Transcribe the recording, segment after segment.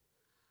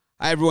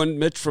Hi, everyone.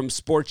 Mitch from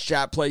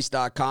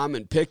SportsChatPlace.com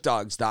and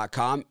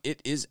PickDogs.com.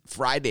 It is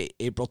Friday,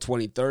 April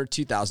 23rd,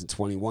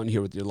 2021,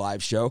 here with your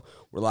live show.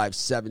 We're live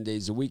 7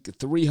 days a week,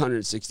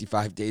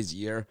 365 days a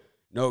year.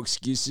 No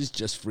excuses,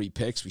 just free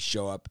picks. We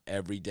show up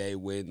every day,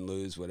 win,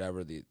 lose,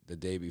 whatever the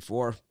day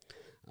before.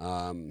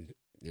 Lately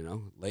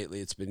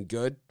it's been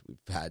good. We've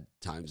had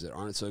times that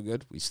aren't so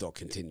good. We still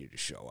continue to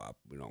show up.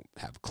 We don't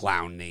have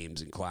clown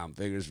names and clown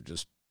figures. We're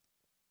just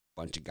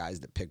a bunch of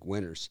guys that pick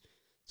winners.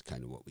 It's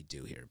kind of what we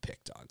do here at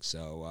Pick Dog.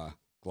 So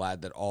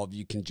glad that all of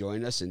you can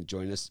join us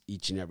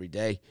each and every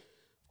day.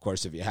 Of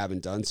course, if you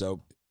haven't done so,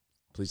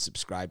 please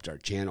subscribe to our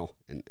channel.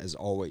 And as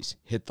always,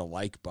 hit the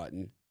like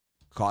button.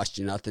 Costs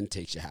you nothing,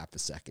 takes you half a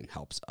second,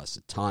 helps us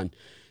a ton.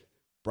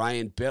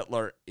 Brian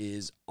Bitler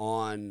is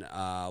on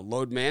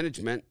load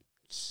management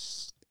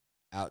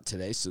out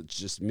today, so it's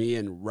just me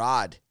and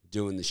Rod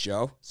doing the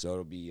show, so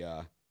it'll be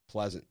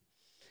pleasant.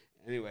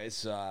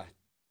 Anyways, Rod,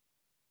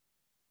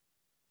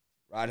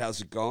 how's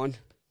it going?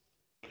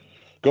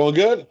 Going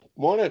good.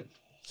 Morning.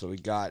 So we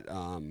got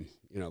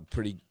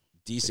pretty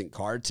decent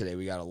card today.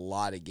 We got a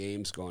lot of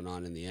games going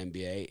on in the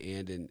NBA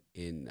and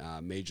in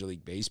Major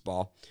League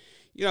Baseball.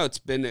 You know, it's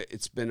been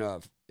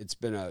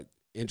a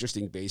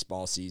interesting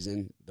baseball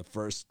season. The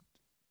first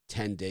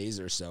 10 days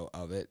or so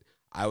of it,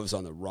 I was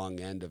on the wrong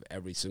end of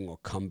every single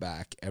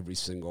comeback, every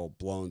single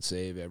blown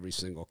save, every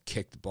single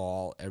kicked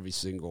ball, every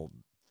single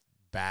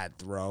bad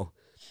throw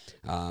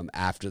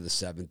after the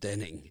seventh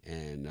inning.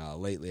 And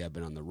lately I've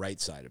been on the right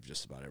side of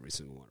just about every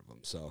single one of them.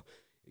 So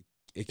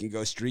it can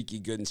go streaky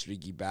good and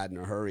streaky bad in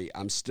a hurry.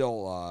 I'm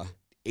still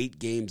 8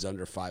 games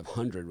under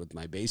 500 with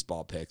my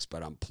baseball picks,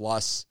 but I'm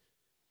plus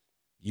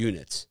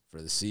units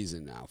for the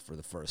season now for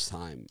the first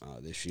time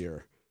this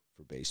year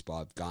for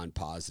baseball. I've gone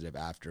positive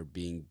after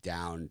being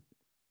down.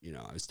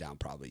 I was down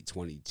probably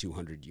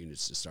 2,200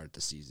 units to start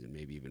the season,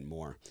 maybe even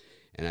more.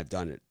 And I've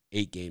done it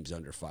 8 games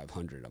under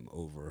 500. I'm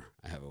over.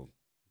 I have a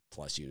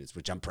plus units,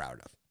 which I'm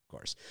proud of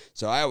course.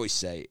 So I always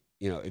say,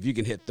 if you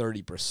can hit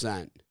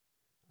 30%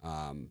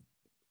 and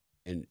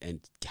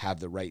have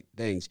the right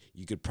things,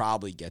 you could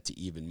probably get to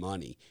even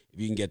money. If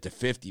you can get to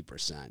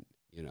 50%,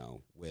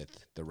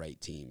 with the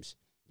right teams,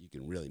 you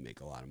can really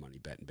make a lot of money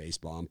betting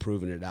baseball. I'm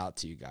proving it out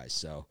to you guys.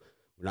 So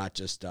we're not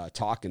just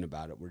talking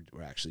about it.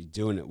 We're actually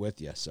doing it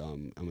with you. So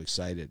I'm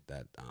excited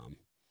that,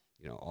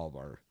 all of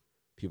our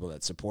people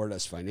that support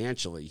us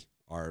financially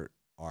are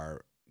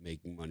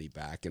making money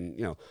back.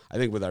 And, I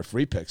think with our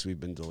free picks,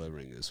 we've been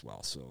delivering as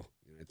well. So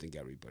I think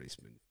everybody's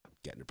been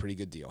getting a pretty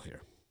good deal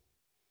here.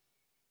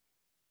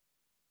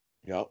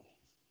 Yep.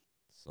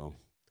 So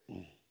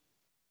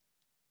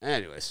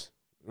anyways,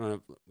 we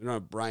don't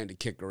have Brian to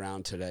kick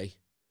around today.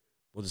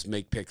 We'll just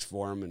make picks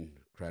for him and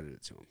credit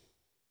it to him.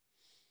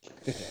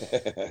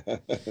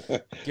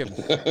 Give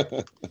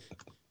him.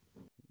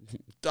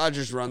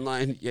 Dodgers run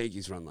line,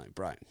 Yankees run line.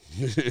 Brian.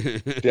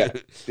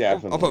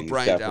 Definitely. I'll put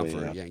Brian down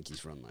for a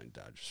Yankees run line,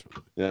 Dodgers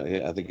run line.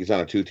 Yeah, I think he's on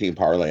a 2-team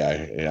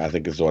parlay. I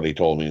think is what he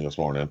told me this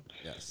morning.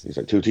 Yes. He's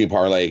like 2-team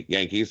parlay,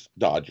 Yankees,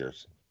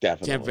 Dodgers.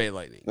 Definitely. Tampa Bay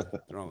Lightning.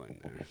 Throw in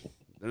there.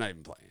 They're not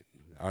even playing.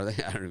 Are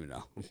they? I don't even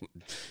know.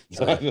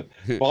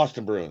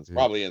 Boston Bruins,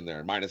 probably in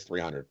there, minus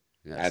 300.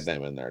 Yes. Add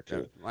them in there,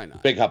 too. Yeah, why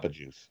not? Big cup of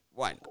juice.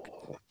 Why not?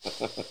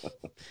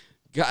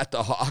 Got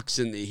the Hawks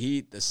and the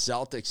Heat, the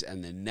Celtics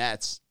and the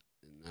Nets,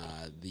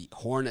 the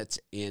Hornets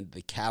and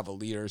the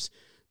Cavaliers,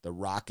 the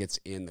Rockets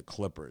and the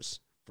Clippers.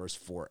 First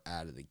 4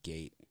 out of the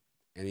gate.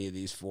 Any of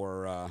these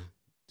 4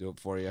 do it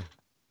for you?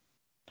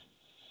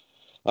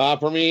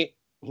 For me,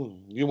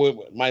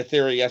 my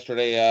theory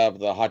yesterday of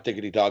the hot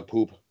diggity dog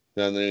poop,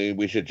 then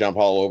we should jump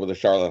all over the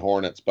Charlotte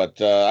Hornets.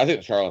 But I think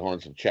the Charlotte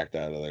Hornets have checked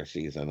out of their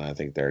season. I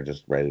think they're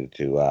just ready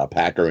to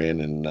pack her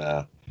in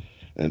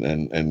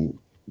and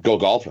go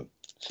golfing.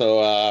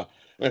 So I'm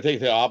going to take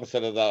the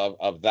opposite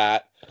of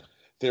that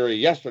theory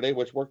yesterday,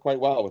 which worked quite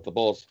well with the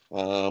Bulls.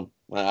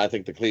 I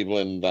think the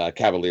Cleveland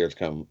Cavaliers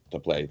come to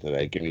play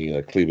today. Give me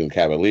the Cleveland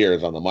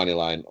Cavaliers on the money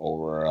line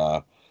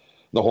over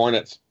the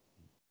Hornets.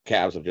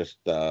 Cavs have just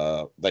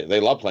they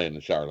love playing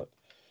in Charlotte.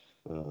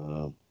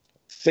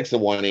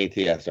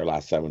 6-1 ATS their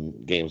last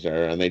 7 games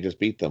there, and they just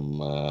beat them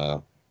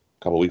a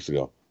couple weeks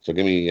ago. So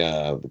give me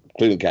the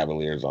Cleveland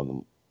Cavaliers on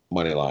the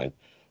money line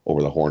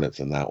over the Hornets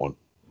in that one.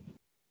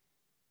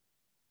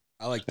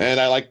 I like that. And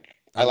I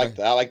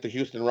like the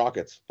Houston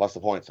Rockets plus the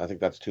points. I think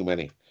that's too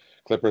many.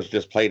 Clippers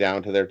just play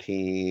down to their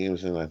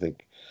teams, and I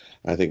think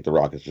the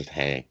Rockets just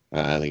hang.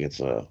 I think it's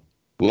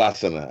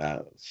less than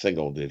a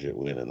single-digit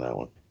win in that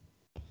one.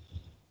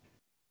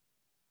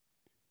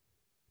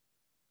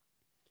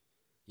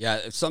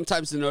 Yeah,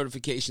 sometimes the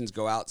notifications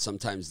go out,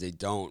 sometimes they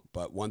don't.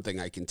 But one thing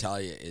I can tell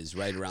you is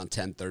right around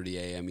 10:30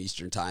 a.m.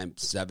 Eastern Time,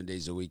 7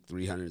 days a week,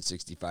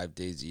 365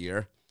 days a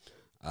year,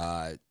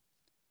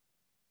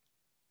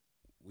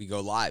 we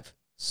go live.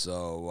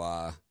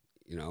 So,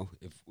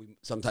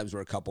 sometimes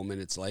we're a couple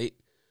minutes late,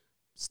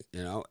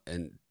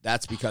 and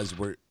that's because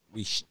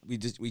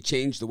we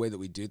changed the way that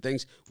we do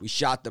things. We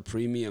shot the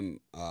premium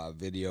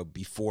video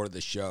before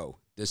the show.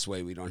 This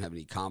way we don't have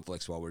any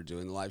conflicts while we're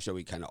doing the live show.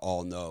 We kind of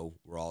all know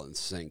we're all in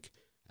sync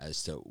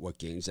as to what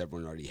games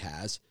everyone already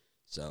has.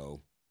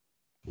 So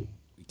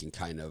we can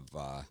kind of,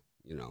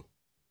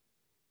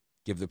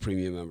 give the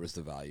premium members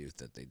the value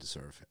that they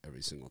deserve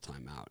every single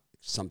time out.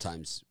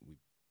 Sometimes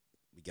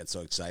we get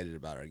so excited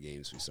about our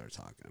games, we start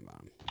talking about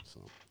them.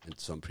 So, and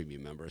some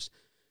premium members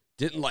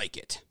didn't like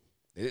it.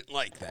 They didn't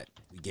like that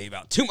we gave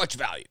out too much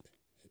value.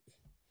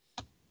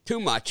 Too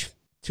much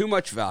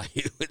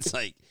value. It's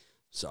like,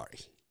 sorry,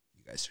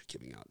 you guys are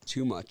giving out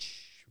too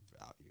much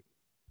value.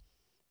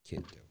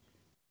 Can't do it.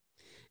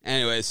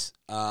 Anyways,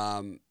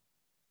 I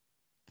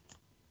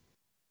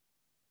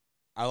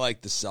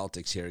like the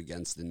Celtics here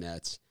against the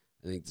Nets.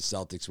 I think the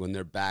Celtics, when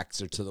their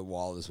backs are to the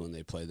wall, is when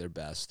they play their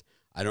best.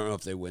 I don't know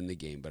if they win the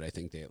game, but I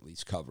think they at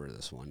least cover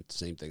this one.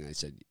 Same thing I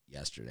said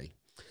yesterday.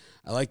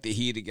 I like the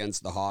Heat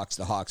against the Hawks.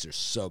 The Hawks are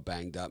so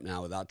banged up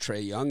now without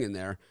Trae Young in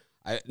there.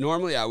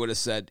 Normally I would have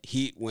said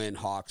Heat win,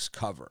 Hawks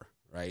cover,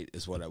 right,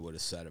 is what I would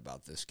have said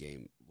about this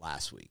game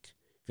last week.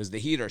 Because the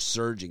Heat are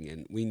surging,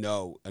 and we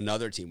know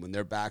another team, when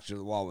their backs are to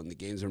the wall, when the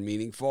games are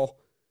meaningful,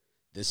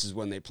 this is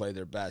when they play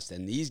their best.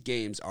 And these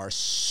games are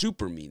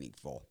super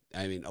meaningful.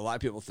 I mean, a lot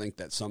of people think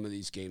that some of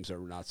these games are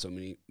not so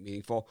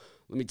meaningful.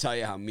 Let me tell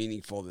you how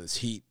meaningful this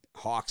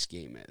Heat-Hawks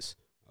game is,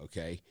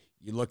 okay?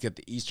 You look at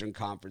the Eastern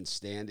Conference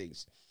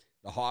standings.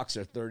 The Hawks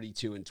are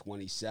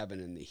 32-27,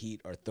 and the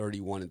Heat are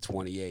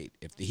 31-28.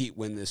 If the Heat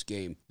win this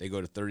game, they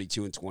go to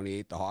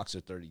 32-28. The Hawks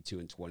are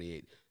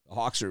 32-28. The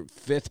Hawks are in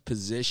 5th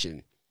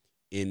position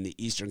in the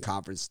Eastern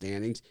Conference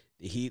standings.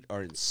 The Heat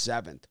are in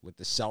 7th, with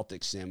the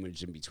Celtics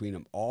sandwiched in between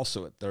them,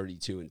 also at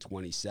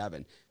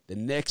 32-27. The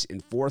Knicks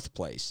in 4th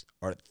place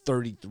are at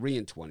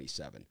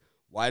 33-27.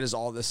 Why does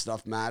all this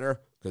stuff matter?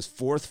 Because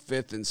 4th,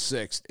 5th, and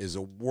 6th is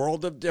a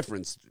world of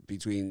difference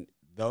between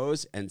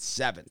those and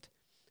 7th.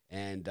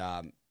 And,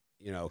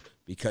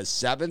 because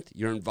 7th,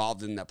 you're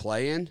involved in the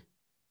play-in,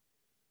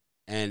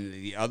 and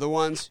the other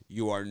ones,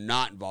 you are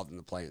not involved in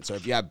the play-in. So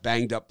if you have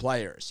banged-up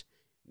players,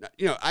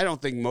 I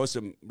don't think most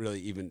of them really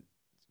even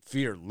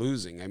fear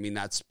losing. I mean,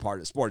 that's part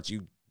of sports.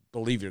 You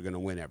believe you're going to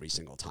win every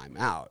single time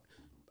out.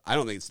 I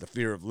don't think it's the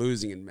fear of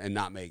losing and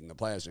not making the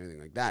playoffs or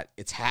anything like that.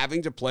 It's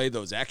having to play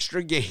those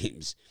extra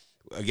games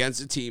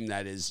against a team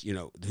that is,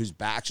 whose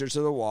backs are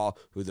to the wall,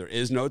 who there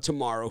is no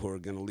tomorrow, who are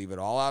going to leave it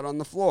all out on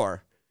the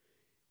floor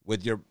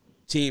with your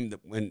team.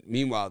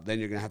 Meanwhile, then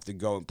you're going to have to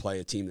go and play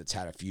a team that's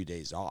had a few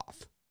days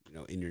off,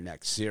 in your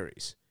next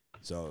series.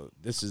 So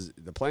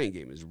the playing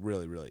game is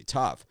really, really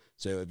tough.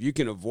 So if you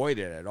can avoid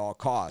it at all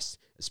costs,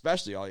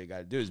 especially all you got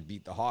to do is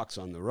beat the Hawks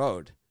on the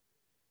road,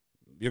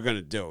 you're going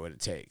to do what it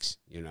takes,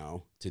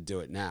 to do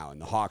it now.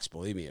 And the Hawks,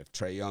 believe me, if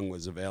Trae Young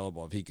was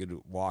available, if he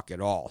could walk at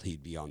all,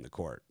 he'd be on the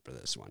court for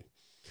this one.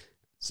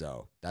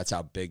 So that's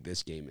how big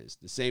this game is.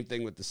 The same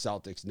thing with the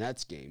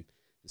Celtics-Nets game.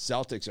 The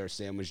Celtics are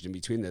sandwiched in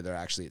between there. They're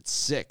actually at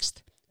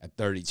 6th at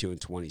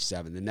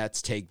 32-27. The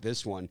Nets take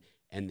this one,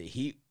 and the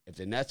Heat, if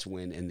the Nets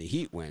win and the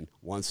Heat win,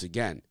 once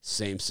again,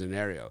 same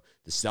scenario.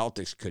 The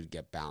Celtics could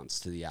get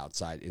bounced to the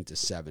outside into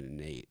 7 and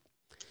 8.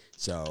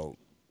 So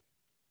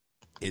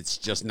it's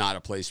just not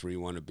a place where you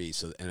want to be.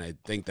 So, and I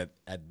think that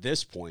at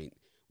this point,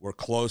 we're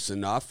close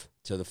enough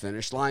to the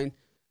finish line.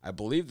 I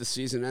believe the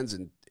season ends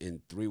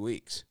in 3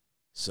 weeks.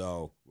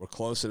 So we're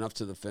close enough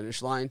to the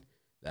finish line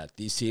that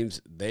these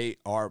teams, they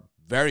are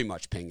very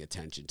much paying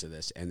attention to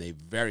this, and they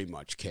very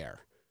much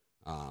care.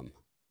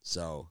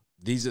 So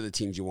these are the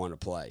teams you want to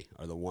play,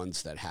 are the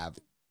ones that have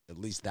at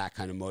least that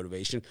kind of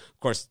motivation. Of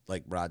course,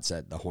 like Rod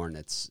said, the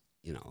Hornets,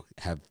 they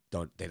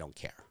don't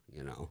care.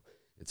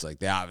 It's like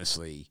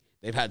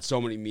they've had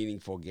so many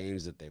meaningful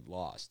games that they've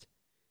lost.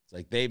 It's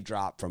like they've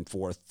dropped from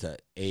 4th to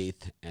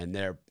 8th, and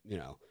they're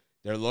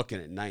looking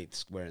at 9th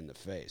square in the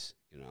face.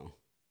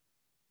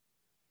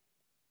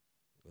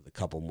 With a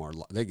couple more,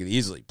 they could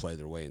easily play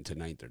their way into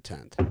 9th or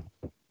 10th.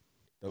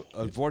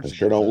 Unfortunately, they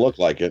sure don't look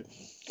like it.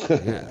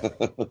 Yeah.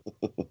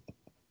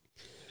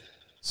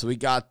 So we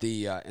got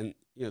the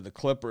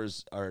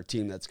Clippers are a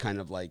team that's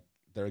kind of like,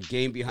 they're a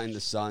game behind the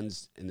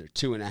Suns, and they're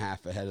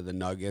 2.5 ahead of the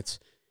Nuggets.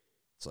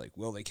 It's like,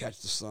 will they catch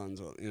the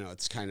Suns? Well,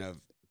 it's kind of,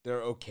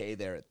 they're okay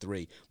there at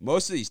 3.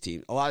 Most of these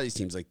teams, a lot of these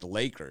teams like the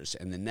Lakers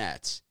and the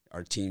Nets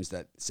are teams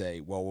that say,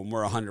 well, when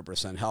we're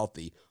 100%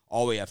 healthy,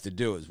 all we have to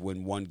do is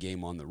win one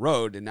game on the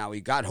road, and now we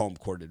got home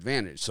court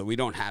advantage, so we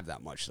don't have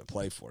that much to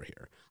play for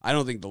here. I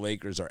don't think the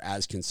Lakers are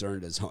as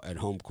concerned at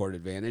home court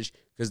advantage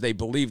because they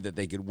believe that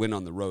they could win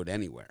on the road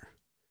anywhere.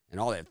 And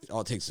all it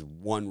takes is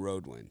one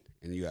road win,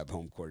 and you have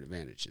home court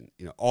advantage. And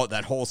all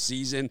that whole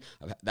season,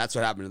 that's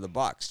what happened to the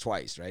Bucks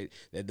twice, right?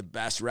 They had the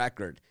best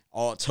record.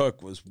 All it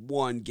took was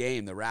one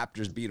game. The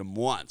Raptors beat them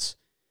once,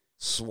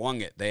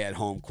 swung it. They had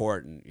home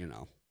court, and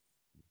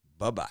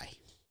bye-bye.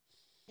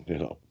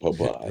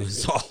 Bye-bye. It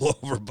was all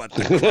over, but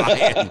they're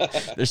crying.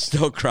 They're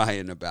still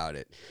crying about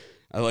it.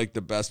 I like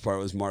the best part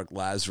was Mark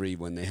Lazary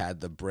when they had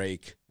the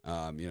break,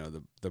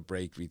 the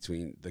break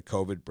between the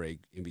COVID break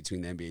in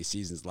between the NBA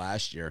seasons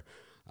last year,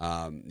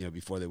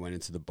 before they went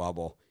into the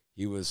bubble.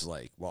 He was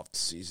like, well, if the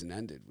season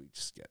ended, we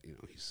just get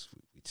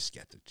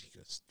the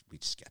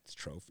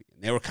trophy.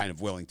 And they were kind of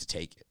willing to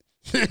take it.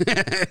 They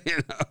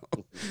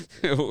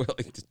were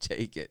willing to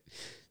take it.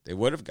 They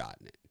would have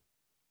gotten it.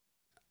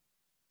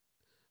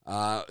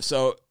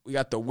 So we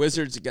got the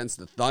Wizards against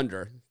the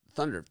Thunder. The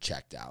Thunder have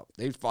checked out.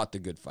 They've fought the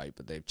good fight,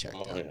 but they've checked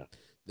out. Yeah.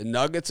 The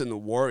Nuggets and the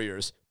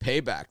Warriors,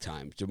 payback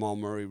time. Jamal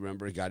Murray,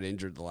 remember, he got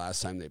injured the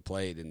last time they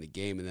played in the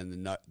game, and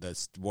then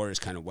the Warriors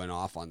kind of went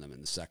off on them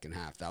in the second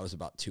half. That was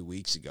about 2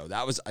 weeks ago.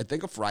 That was, I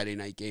think, a Friday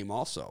night game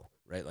also,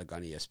 right, like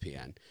on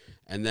ESPN.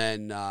 And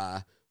then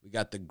we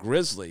got the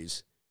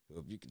Grizzlies,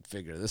 who, if you can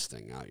figure this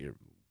thing out, you're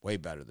way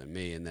better than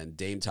me. And then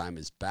Dame Time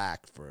is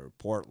back for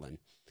Portland,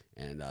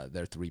 and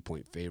they're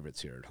 3-point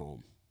favorites here at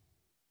home.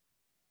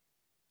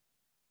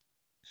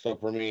 So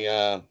for me,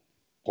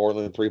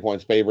 Portland 3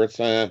 points favorites.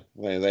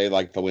 They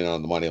like to win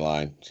on the money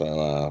line.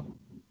 So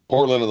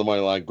Portland on the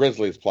money line.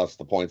 Grizzlies plus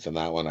the points in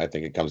that one. I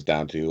think it comes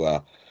down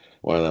to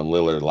one of them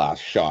Lillard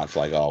last shots,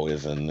 like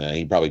always, and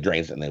he probably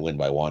drains it and they win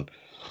by 1.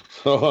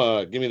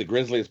 So give me the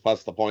Grizzlies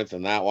plus the points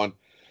in that one.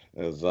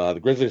 As the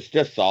Grizzlies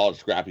just solid,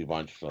 scrappy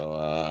bunch. So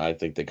I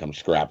think they come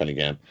scrapping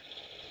again.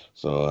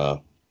 So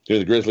give me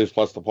the Grizzlies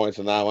plus the points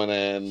in that one,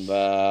 and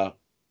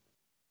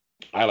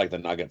I like the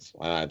Nuggets.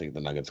 I think the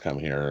Nuggets come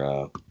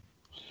here.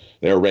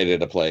 They're ready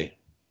to play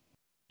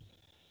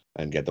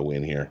and get the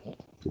win here.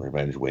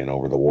 Revenge win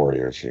over the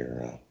Warriors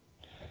here.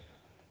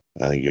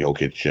 I think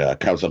Jokic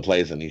comes and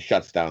plays, and he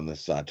shuts down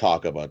this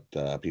talk about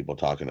people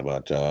talking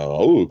about,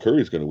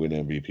 Curry's going to win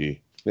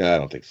MVP. Yeah, I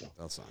don't think so.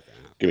 That's not going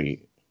to happen. Give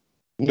me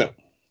no.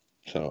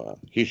 So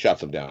he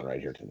shuts him down right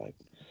here tonight.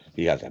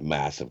 He has a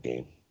massive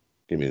game.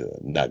 Give me the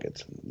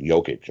Nuggets.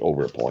 Jokic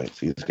over points.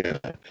 He's gonna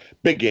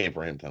big game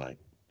for him tonight.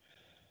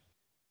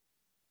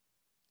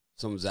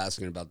 Someone's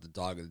asking about the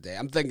dog of the day.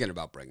 I'm thinking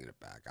about bringing it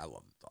back. I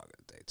love the dog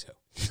of the day, too.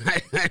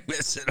 I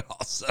miss it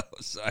also,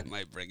 so I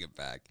might bring it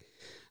back.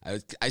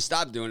 I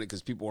stopped doing it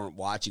because people weren't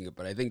watching it,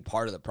 but I think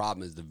part of the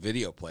problem is the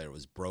video player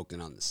was broken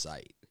on the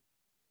site.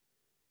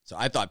 So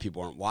I thought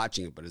people weren't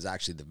watching it, but it's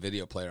actually the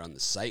video player on the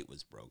site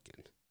was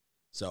broken.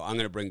 So I'm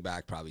going to bring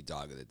back probably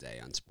dog of the day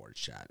on Sports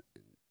Chat.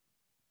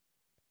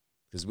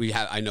 Because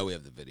I know we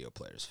have the video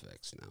players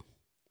fixed now.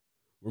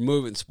 We're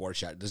moving Sports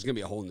Chat. There's going to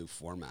be a whole new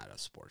format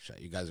of Sports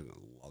Chat. You guys are going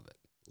to love it.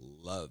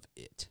 Love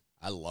it.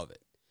 I love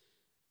it.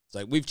 It's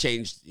like we've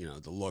changed,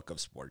 the look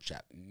of Sports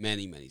Chat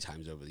many, many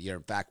times over the year.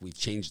 In fact, we've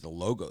changed the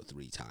logo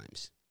 3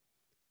 times.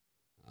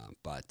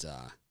 But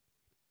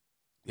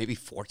maybe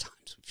 4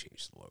 times we've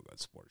changed the logo at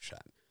Sports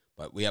Chat.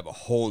 But we have a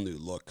whole new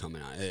look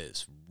coming out. It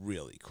is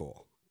really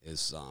cool.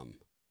 It's done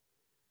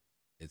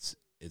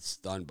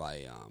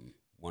by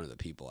one of the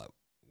people at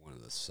one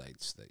of the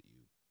sites that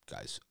you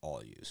guys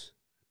all use.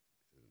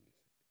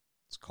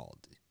 It's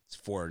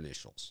 4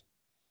 initials.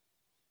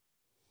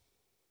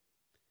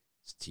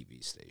 It's a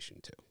TV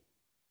station, too.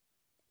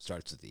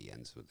 Starts with the,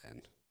 ends with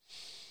N.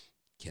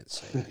 Can't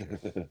say it here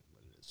what it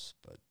is.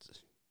 But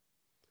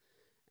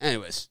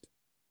anyways,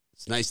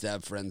 it's nice to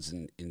have friends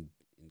in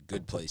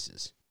good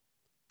places.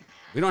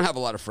 We don't have a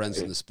lot of friends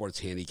in the sports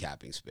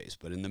handicapping space,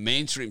 but in the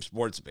mainstream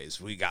sports space,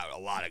 we got a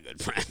lot of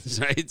good friends,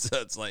 right?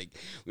 So it's like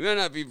we might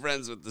not be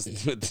friends with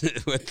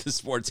the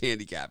sports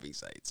handicapping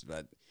sites,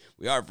 but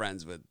we are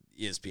friends with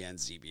ESPN,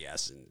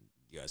 CBS, and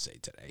USA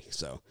Today.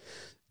 So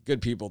good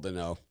people to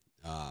know.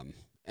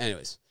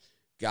 Anyways,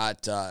 I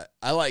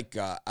like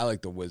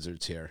the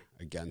Wizards here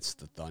against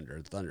the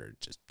Thunder. The Thunder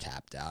just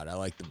tapped out. I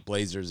like the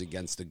Blazers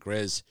against the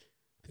Grizz.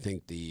 I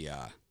think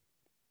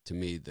to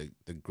me the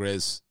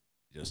Grizz.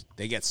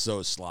 They get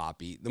so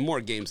sloppy. The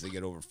more games they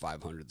get over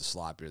 500, the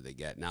sloppier they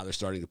get. Now they're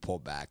starting to pull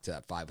back to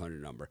that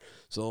 500 number.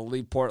 So they'll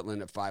leave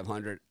Portland at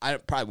 500. I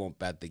probably won't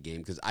bet the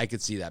game because I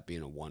could see that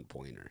being a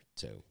 1-pointer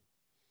too.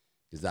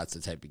 Because that's the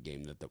type of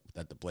game that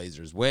the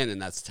Blazers win,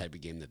 and that's the type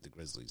of game that the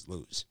Grizzlies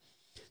lose.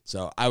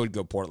 So I would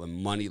go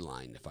Portland money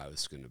line if I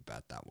was going to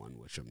bet that one,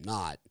 which I'm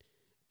not.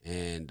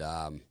 And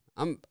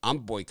I'm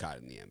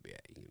boycotting the NBA,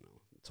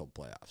 until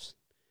playoffs.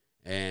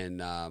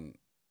 And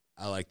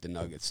I like the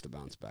Nuggets to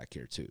bounce back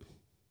here too.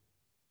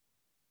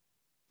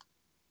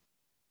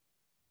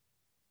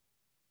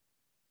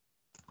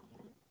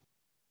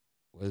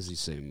 What does he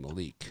say,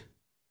 Malik?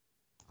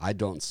 I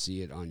don't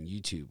see it on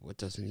YouTube. What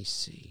doesn't he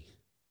see?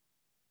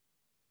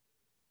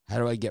 How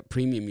do I get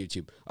premium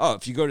YouTube? Oh,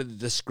 if you go to the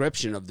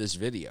description of this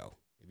video,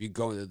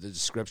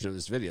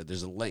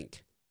 there's a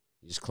link.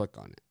 You just click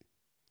on it.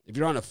 If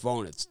you're on a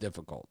phone, it's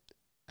difficult.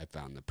 I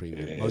found the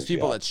premium. Most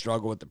people that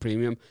struggle with the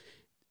premium,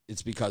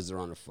 it's because they're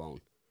on a phone.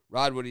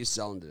 Rod, what are you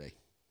selling today?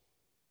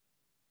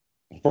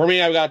 For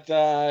me, I've got,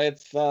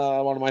 it's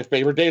one of my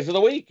favorite days of the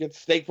week. It's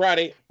Steak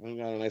Friday. I've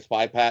got a nice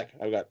 5-pack.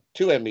 I've got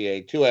 2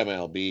 NBA, 2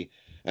 MLB,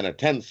 and a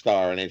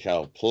 10-star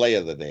NHL play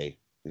of the day.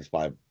 These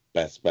 5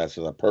 best bets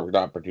are the perfect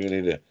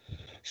opportunity to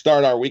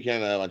start our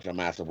weekend. A bunch of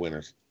massive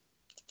winners.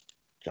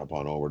 Jump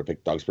on over to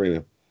Pick Dogs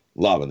Premium.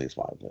 Loving these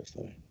 5 plays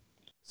today.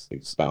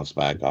 Big bounce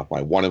back off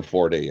my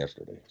 1-4 day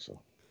yesterday.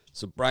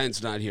 So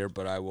Brian's not here,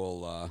 but I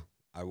will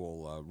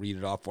read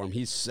it off for him.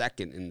 He's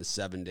second in the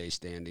 7-day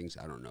standings.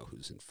 I don't know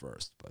who's in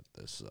first, but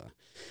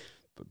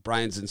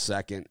Brian's in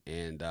second,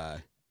 and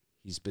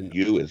He's been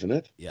isn't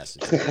it? Yes.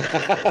 I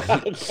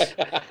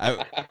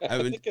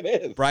think it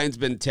is. Brian's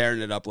been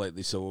tearing it up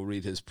lately, so we'll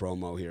read his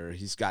promo here.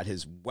 He's got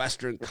his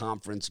Western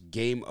Conference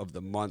Game of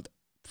the Month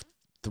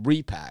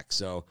 3-pack,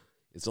 so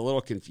it's a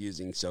little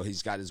confusing. So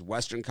he's got his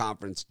Western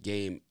Conference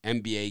game,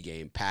 NBA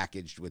game,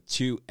 packaged with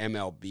 2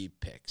 MLB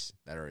picks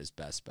that are his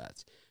best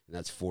bets, and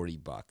that's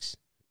 $40.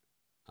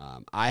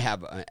 I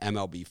have an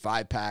MLB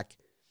 5-pack,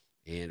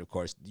 and, of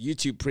course, the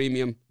YouTube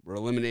Premium, we're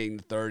eliminating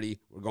the 30.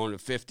 We're going to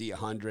 50,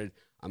 100.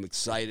 I'm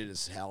excited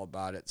as hell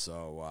about it,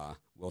 so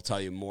we'll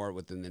tell you more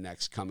within the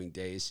next coming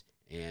days.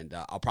 And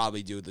I'll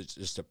probably do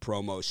just a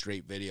promo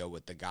straight video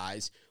with the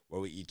guys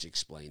where we each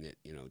explain it,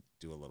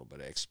 do a little bit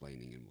of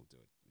explaining, and we'll do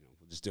it.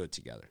 We'll just do it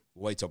together.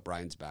 We'll wait till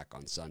Brian's back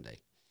on Sunday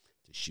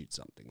to shoot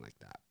something like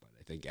that. But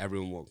I think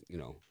everyone will,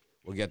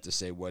 will get to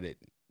say what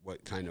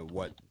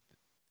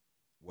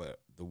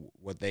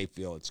they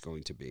feel it's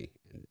going to be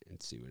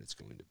and see what it's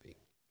going to be.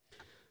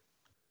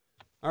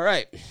 All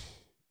right. That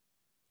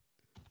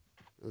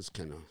was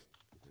kind of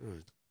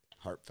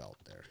heartfelt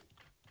there.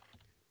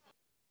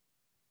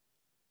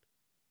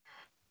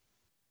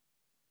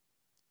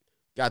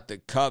 Got the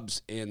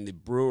Cubs and the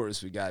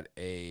Brewers. We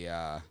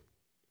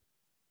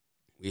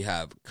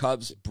have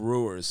Cubs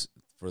Brewers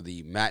for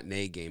the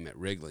matinee game at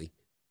Wrigley.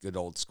 Good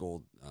old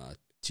school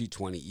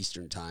 2:20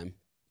 Eastern time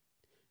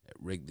at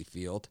Wrigley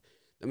Field.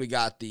 Then we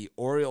got the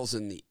Orioles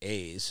and the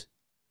A's.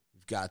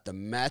 We've got the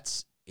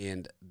Mets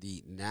and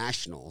the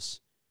Nationals.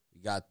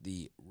 We got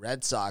the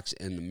Red Sox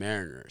and the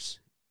Mariners,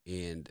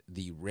 and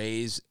the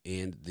Rays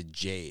and the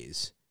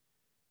Jays.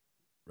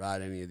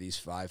 Rod, any of these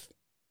 5?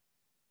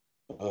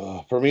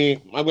 For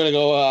me, I'm gonna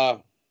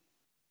go.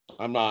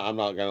 I'm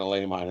not gonna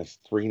lay minus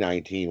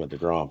 319 with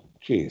DeGrom.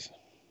 Jeez,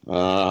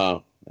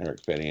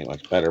 Eric's betting ain't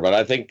much better, but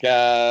I think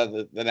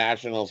the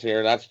Nationals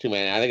here. That's too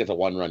many. I think it's a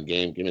 1-run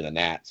game. Give me the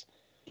Nats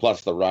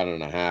plus the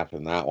 1.5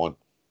 in that one.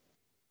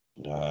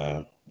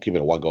 Keep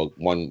it a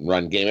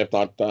 1-run game. If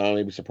not,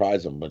 maybe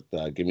surprise them. But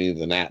give me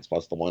the Nats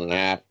plus the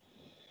 1.5.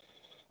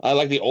 I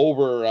like the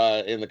over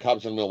in the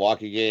Cubs and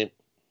Milwaukee game.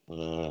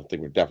 I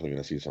think we're definitely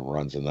going to see some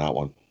runs in that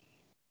one.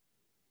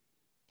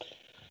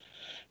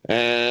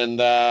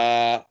 And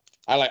I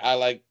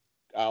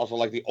also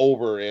like the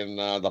over in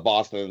the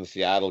Boston and the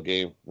Seattle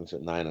game. It's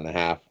at 9.5.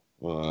 I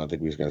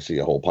think we're going to see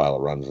a whole pile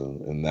of runs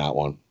in that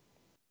one.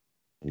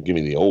 Give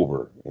me the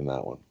over in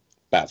that one.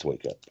 Bats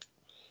wake up.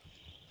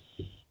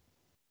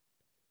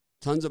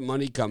 Tons of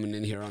money coming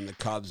in here on the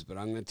Cubs, but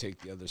I'm going to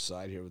take the other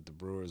side here with the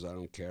Brewers. I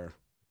don't care.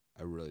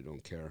 I really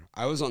don't care.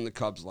 I was on the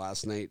Cubs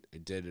last night. I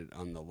did it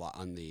on the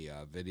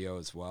video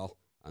as well,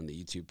 on the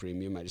YouTube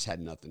Premium. I just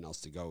had nothing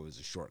else to go. It was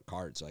a short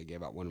card, so I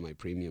gave out one of my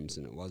premiums,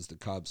 and it was the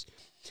Cubs.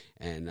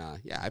 And,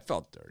 I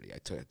felt dirty. I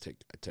took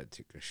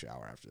a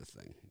shower after the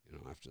thing,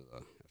 after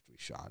we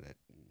shot it.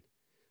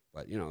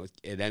 But,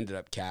 it ended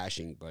up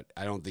cashing, but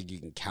I don't think you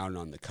can count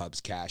on the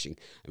Cubs cashing.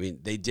 I mean,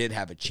 they did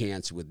have a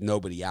chance with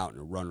nobody out and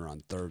a runner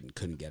on third and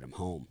couldn't get him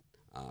home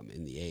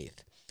in the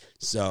 8th.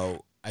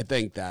 So I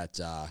think that,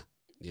 the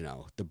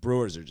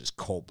Brewers are just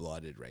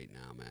cold-blooded right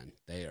now, man.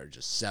 They are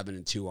just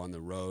 7-2 on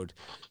the road.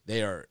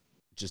 They are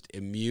just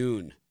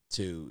immune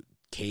to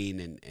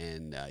Kane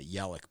and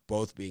Yelich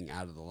both being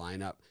out of the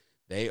lineup.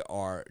 They've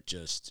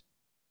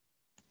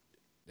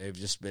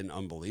just been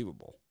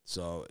unbelievable.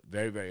 So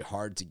very, very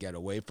hard to get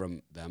away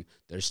from them.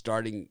 Their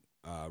starting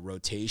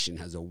rotation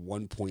has a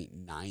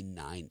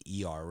 1.99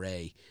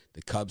 ERA.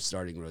 The Cubs'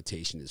 starting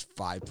rotation is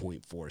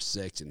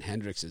 5.46, and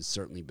Hendricks has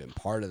certainly been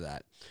part of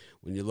that.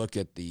 When you look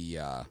at the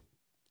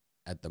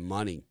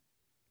money,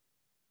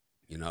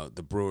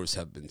 the Brewers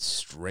have been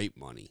straight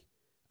money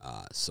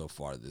so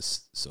far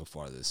this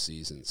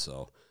season.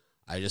 So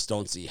I just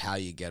don't see how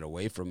you get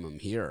away from them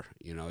here.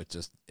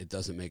 It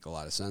doesn't make a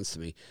lot of sense to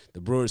me.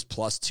 The Brewers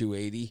plus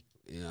 280.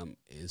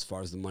 As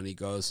far as the money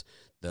goes,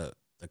 the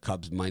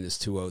Cubs minus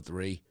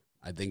 203.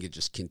 I think it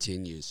just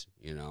continues,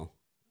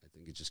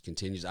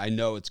 I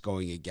know it's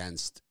going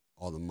against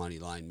all the money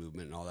line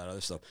movement and all that other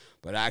stuff,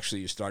 but actually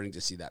you're starting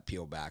to see that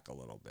peel back a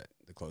little bit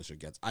the closer it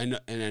gets. I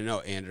know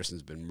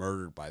Anderson's been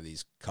murdered by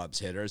these Cubs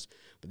hitters,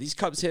 but these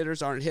Cubs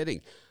hitters aren't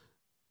hitting.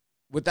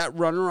 With that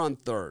runner on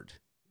third,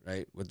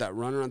 right? With that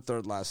runner on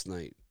third last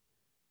night,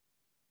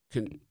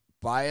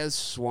 Baez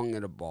swung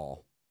at a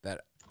ball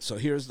so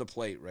here's the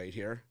plate right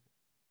here.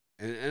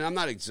 And I'm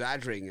not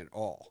exaggerating at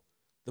all.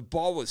 The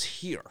ball was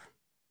here,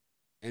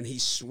 and he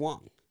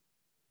swung.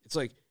 It's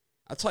like,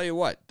 I'll tell you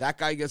what, that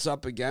guy gets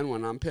up again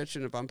when I'm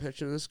pitching. If I'm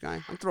pitching this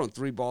guy, I'm throwing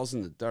 3 balls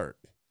in the dirt.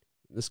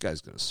 This guy's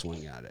going to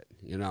swing at it,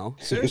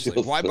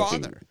 Seriously, why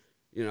bother?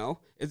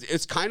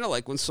 It's kind of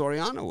like when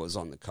Soriano was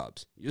on the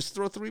Cubs. You just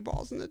throw 3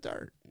 balls in the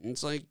dirt. And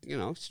it's like,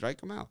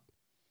 strike him out.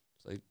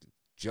 It's like,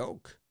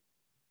 joke.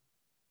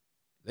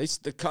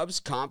 The Cubs'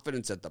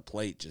 confidence at the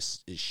plate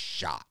just is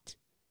shot.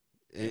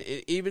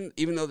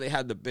 Even though they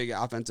had the big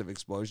offensive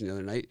explosion the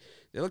other night,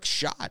 they look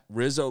shot.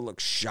 Rizzo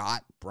looks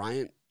shot.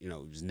 Bryant,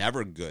 was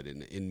never good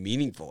in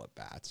meaningful at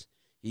bats.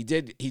 He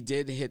did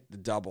hit the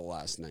double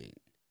last night,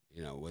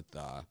 with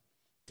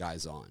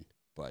guys on.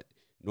 But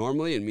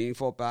normally in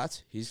meaningful at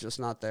bats, he's just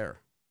not there.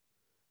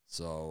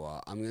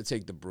 So I'm going to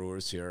take the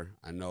Brewers here.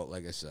 I know,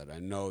 like I said, I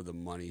know the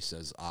money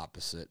says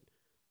opposite,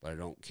 but I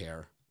don't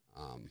care.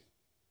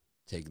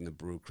 Taking the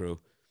Brew Crew.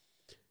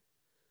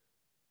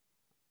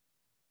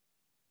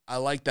 I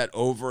like that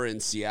over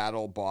in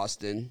Seattle,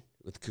 Boston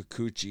with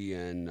Kikuchi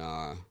and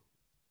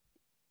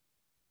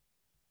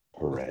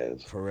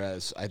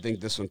Perez. I think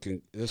this one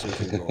can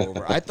go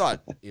over. I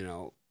thought,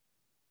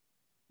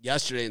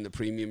 yesterday in the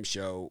premium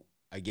show,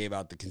 I gave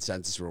out the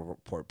consensus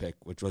report pick,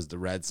 which was the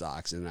Red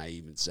Sox, and I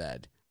even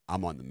said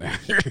I'm on the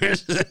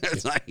Mariners.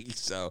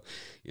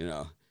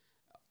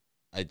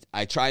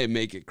 I try and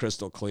make it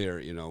crystal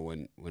clear,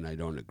 when I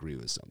don't agree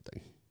with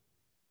something.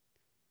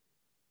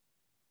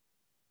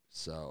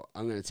 So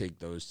I'm going to take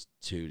those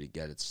two to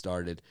get it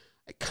started.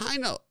 I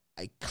kind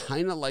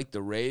of like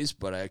the Rays,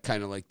 but I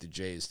kind of like the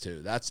Jays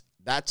too.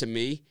 That to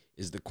me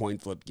is the coin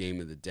flip game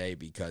of the day,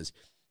 because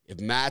if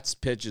Matz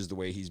pitches the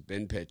way he's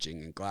been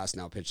pitching and Glass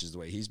now pitches the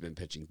way he's been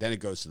pitching, then it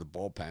goes to the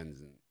bullpens,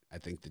 and I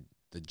think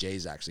the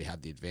Jays actually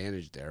have the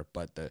advantage there.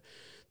 But the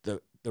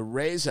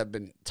Rays have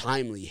been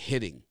timely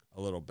hitting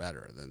a little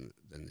better than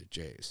the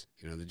Jays.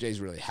 The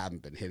Jays really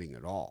haven't been hitting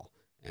at all,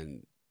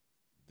 and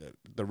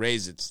the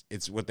Rays,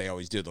 it's what they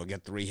always do. They'll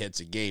get 3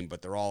 hits a game,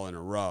 but they're all in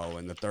a row,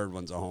 and the third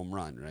one's a home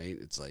run, right?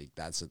 It's like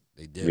that's what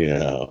they do.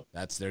 Yeah.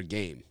 That's their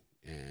game,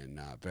 and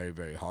very,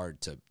 very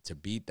hard to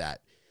beat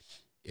that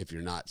if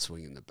you're not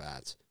swinging the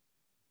bats.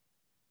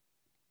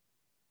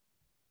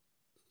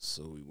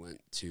 So we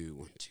went to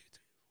 1, 2, 3,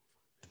 4,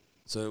 5.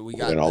 So we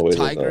got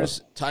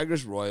the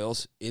Tigers,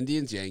 Royals,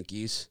 Indians,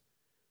 Yankees,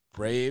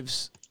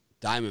 Braves,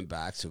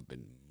 Diamondbacks, who've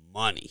been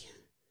money.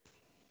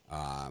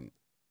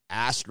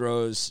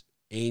 Astros,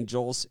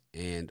 Angels,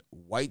 and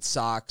White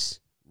Sox,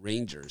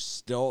 Rangers.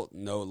 Still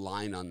no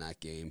line on that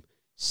game.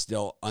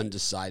 Still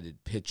undecided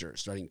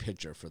starting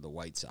pitcher for the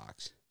White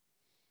Sox.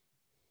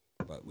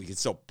 But we can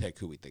still pick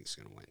who we think is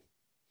going to win.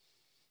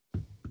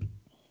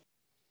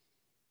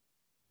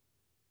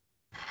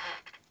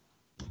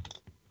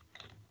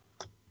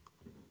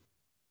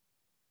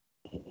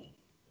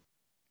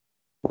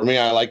 For me,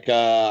 I like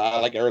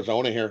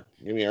Arizona here.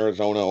 Give me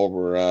Arizona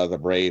over the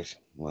Braves.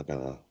 I'm not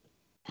going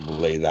to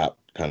lay that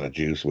kind of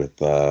juice with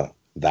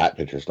that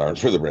pitcher start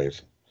for the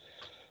Braves,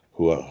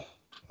 who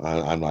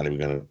I'm not even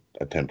going to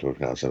attempt to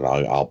pronounce it.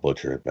 I'll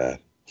butcher it bad.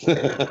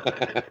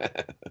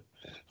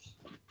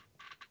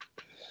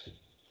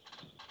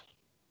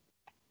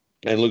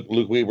 And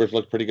Luke Weaver's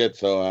looked pretty good,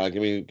 so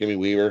give me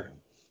Weaver,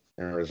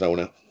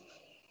 Arizona,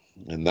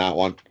 in that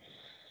one.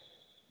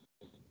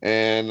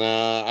 And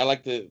I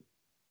like the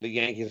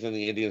Yankees and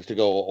the Indians to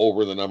go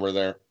over the number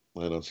there.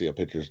 I don't see a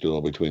pitcher's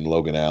duel between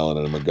Logan Allen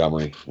and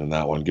Montgomery in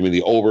that one. Give me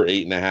the over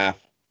 8.5.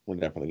 We're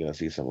definitely going to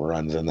see some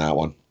runs in that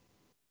one.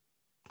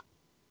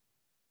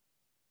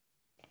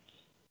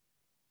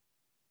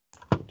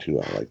 2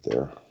 I like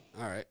there.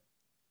 All right.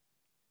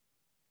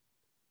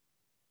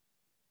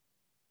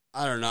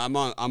 I don't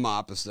know. I'm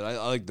opposite. I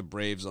like the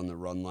Braves on the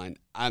run line.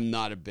 I'm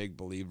not a big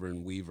believer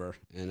in Weaver,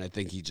 and I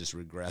think he just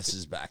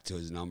regresses back to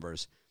his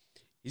numbers.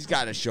 He's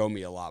got to show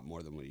me a lot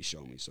more than what he's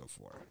shown me so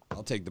far.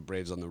 I'll take the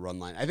Braves on the run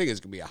line. I think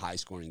it's going to be a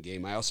high-scoring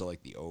game. I also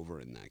like the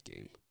over in that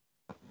game.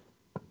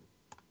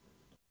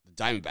 The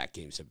Diamondback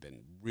games have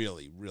been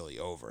really, really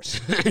over.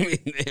 I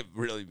mean, they've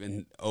really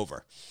been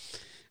over.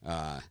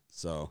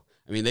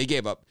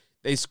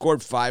 They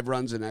scored 5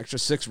 runs in extra,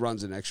 6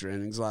 runs in extra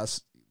innings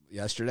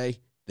yesterday.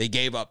 They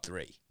gave up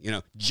 3.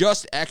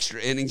 Just extra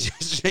innings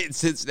yesterday in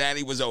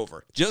Cincinnati was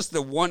over. Just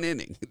the 1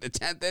 inning, the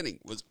 10th inning,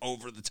 was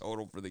over the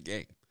total for the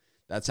game.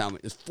 That's how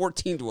it's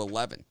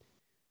 14-11,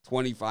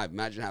 25.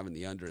 Imagine having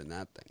the under in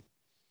that thing.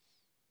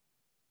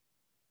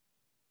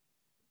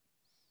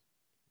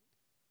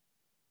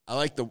 I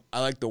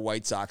like the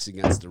White Sox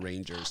against the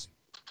Rangers.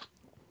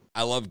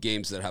 I love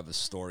games that have a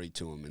story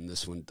to them, and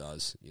this one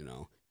does.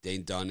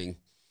 Dane Dunning,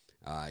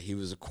 he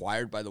was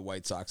acquired by the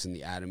White Sox in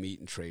the Adam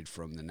Eaton trade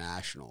from the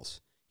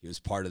Nationals. He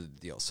was part of the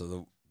deal.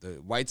 So the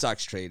White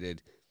Sox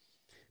traded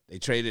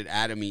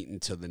Adam Eaton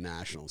to the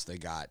Nationals. They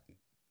got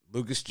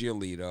Lucas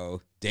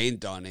Giolito, Dane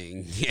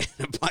Dunning, and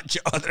a bunch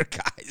of other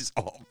guys,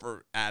 all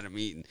for Adam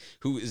Eaton,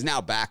 who is now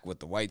back with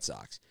the White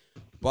Sox.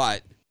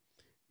 But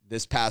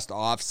this past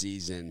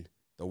offseason,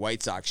 the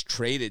White Sox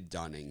traded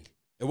Dunning.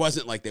 It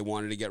wasn't like they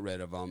wanted to get rid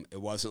of him. It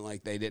wasn't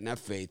like they didn't have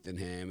faith in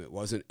him. It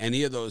wasn't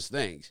any of those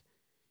things.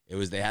 It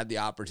was they had the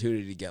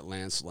opportunity to get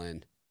Lance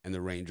Lynn, and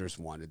the Rangers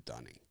wanted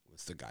Dunning.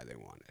 Was the guy they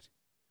wanted.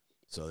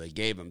 So they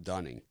gave him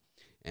Dunning,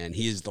 and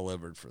he has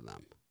delivered for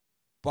them.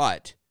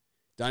 But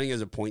Dunning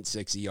has a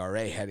 .6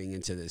 ERA heading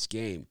into this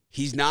game.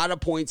 He's not a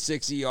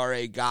 .6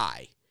 ERA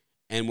guy.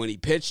 And when he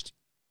pitched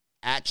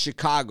at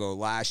Chicago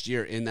last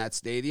year in that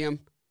stadium,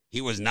 he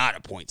was not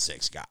a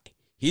 .6 guy.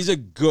 He's a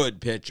good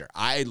pitcher.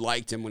 I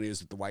liked him when he was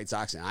with the White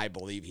Sox, and I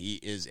believe he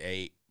is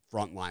a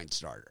frontline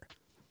starter.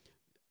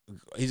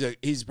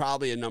 He's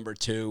probably a number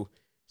 2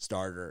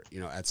 starter,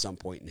 at some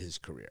point in his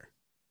career,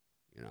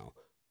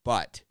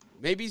 But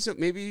maybe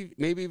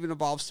even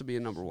evolves to be a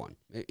number 1.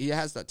 He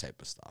has that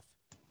type of stuff.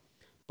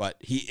 But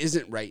he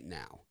isn't right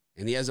now.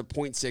 and he has a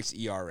 .6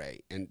 ERA.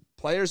 And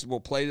players will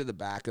play to the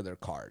back of their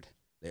card.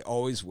 They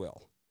always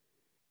will.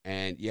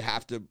 And you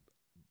have to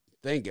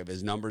think if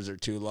his numbers are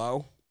too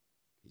low,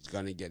 he's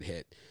going to get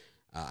hit.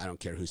 I don't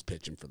care who's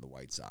pitching for the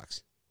White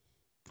Sox.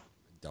 I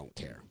don't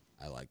care.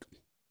 I like him.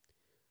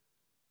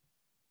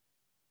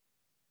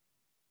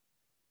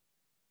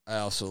 I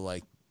also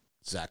like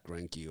Zach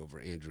Greinke over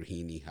Andrew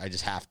Heaney. I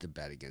just have to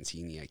bet against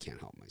Heaney. I can't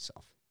help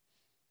myself.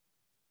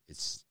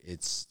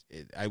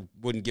 I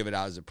wouldn't give it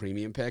out as a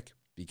premium pick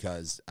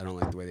because I don't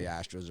like the way the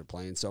Astros are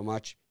playing so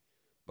much.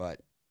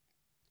 But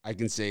I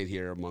can say it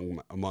here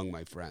among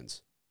my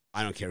friends.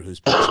 I don't care who's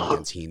pitching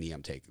against Heaney.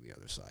 I'm taking the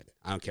other side.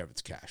 I don't care if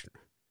it's Cashner.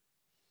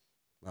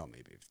 Well,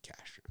 maybe if it's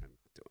Cashner. I'm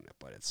not doing it.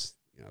 But it's,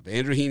 if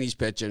Andrew Heaney's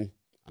pitching,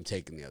 I'm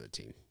taking the other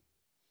team.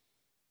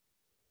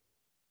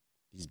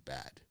 He's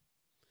bad.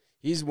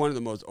 He's one of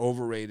the most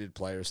overrated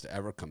players to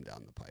ever come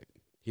down the pipe.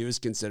 He was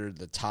considered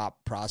the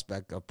top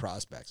prospect of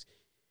prospects.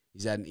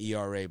 He's had an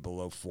ERA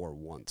below 4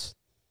 once.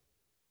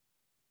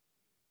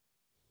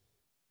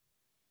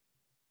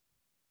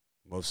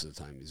 Most of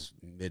the time, he's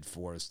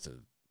mid-4s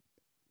to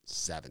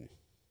 7.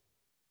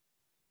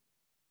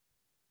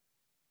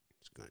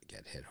 He's going to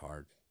get hit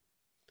hard.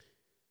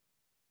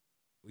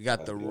 We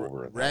got the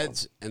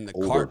Reds and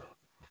the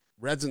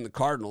Reds and the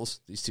Cardinals.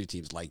 These two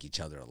teams like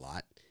each other a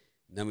lot.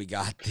 And then we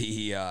got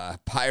the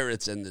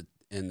Pirates and the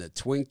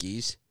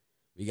Twinkies.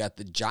 We got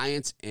the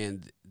Giants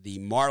and the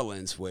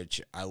Marlins,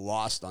 which I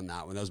lost on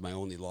that one. That was my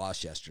only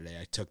loss yesterday.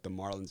 I took the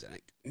Marlins, and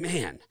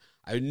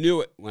I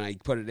knew it when I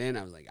put it in.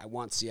 I was like, I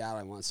want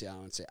Seattle.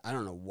 I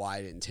don't know why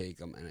I didn't take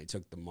them, and I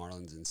took the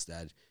Marlins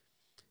instead.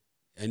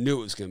 I knew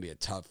it was going to be a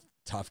tough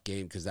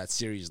game because that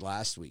series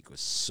last week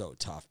was so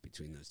tough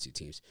between those two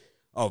teams.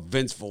 Oh,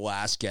 Vince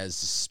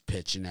Velasquez is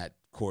pitching at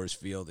Coors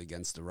Field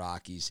against the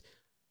Rockies.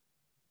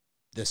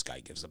 This guy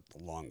gives up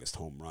the longest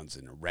home runs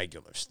in a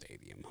regular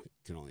stadium. You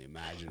can only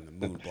imagine the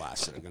mood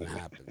blasts that are going to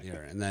happen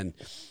here. And then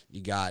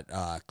you got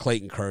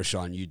Clayton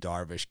Kershaw and Yu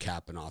Darvish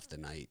capping off the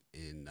night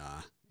in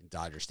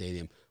Dodger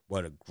Stadium.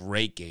 What a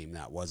great game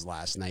that was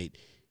last night.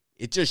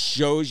 It just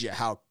shows you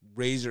how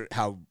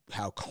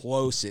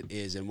close it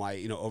is and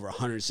why, over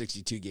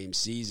 162 game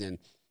season,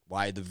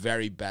 why the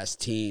very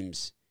best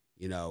teams,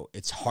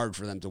 it's hard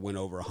for them to win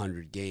over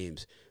 100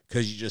 games.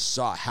 Because you just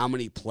saw how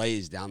many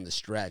plays down the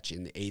stretch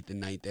in the 8th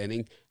and 9th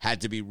inning had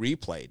to be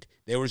replayed.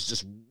 There was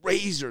just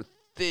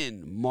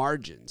razor-thin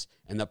margins,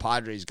 and the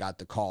Padres got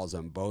the calls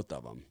on both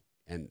of them,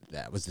 and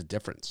that was the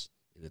difference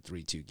in a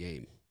 3-2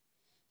 game.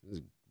 It was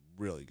a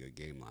really good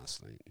game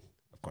last night.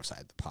 Of course, I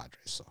had the Padres,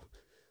 so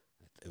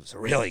it was a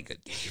really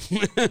good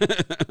game.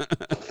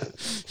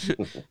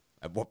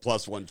 At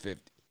plus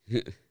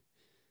 150.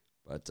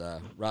 But,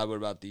 Rob, what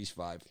about these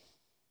 5?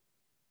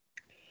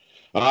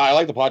 I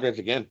like the Padres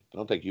again.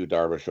 I'll take Yu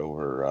Darvish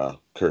over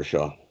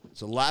Kershaw.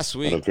 So last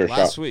week,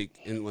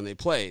 and when they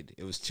played,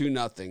 it was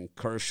 2-0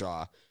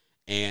 Kershaw,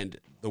 and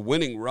the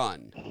winning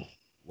run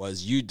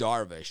was Yu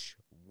Darvish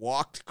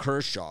walked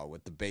Kershaw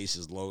with the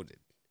bases loaded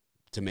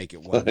to make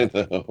it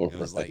 1-0. It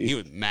was like he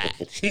was mad.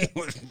 He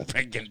was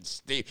freaking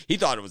Steve. He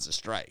thought it was a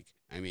strike.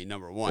 I mean,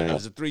 number one, it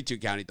was a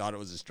 3-2 count. He thought it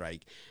was a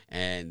strike,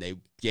 and they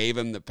gave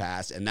him the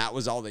pass, and that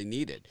was all they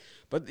needed.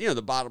 But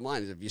the bottom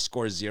line is, if you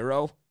score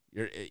 0.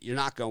 You're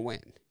not going to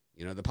win.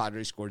 The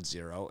Padres scored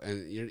 0,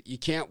 and you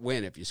can't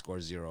win if you score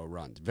 0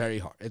 runs. Very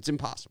hard. It's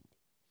impossible.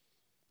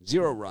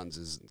 0 runs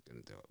isn't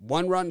going to do it.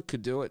 1 run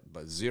could do it,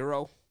 but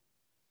 0,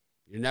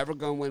 you're never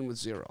going to win with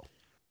 0.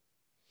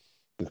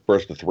 The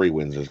first of 3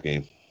 wins this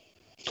game.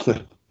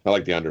 I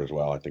like the under as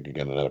well. I think,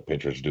 again, another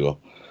pitcher's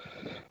duel.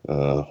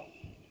 And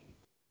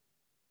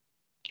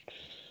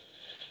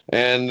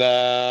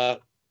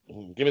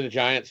give me the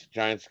Giants.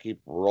 Giants keep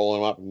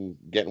rolling up and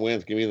getting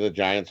wins. Give me the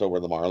Giants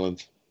over the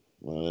Marlins.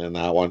 In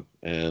that one.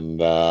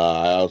 And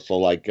I also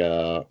like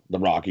the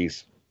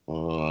Rockies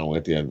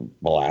with the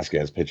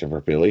Velasquez pitching for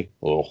Philly.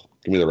 Oh,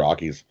 give me the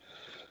Rockies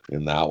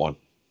in that one.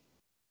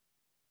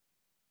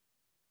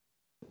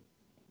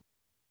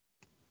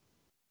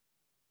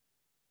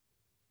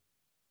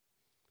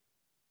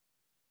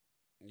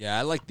 Yeah,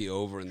 I like the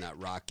over in that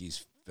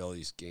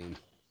Rockies-Phillies game.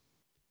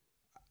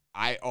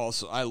 I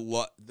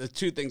love the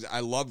two things. I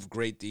love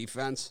great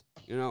defense.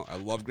 I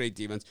love great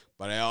defense,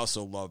 but I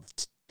also love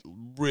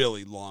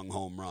really long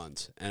home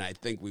runs, and I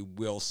think we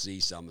will see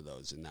some of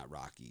those in that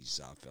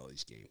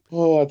Rockies-Phillies game.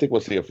 Oh, I think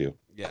we'll see a few.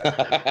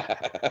 Yeah.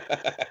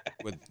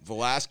 With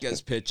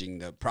Velasquez pitching,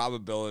 the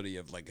probability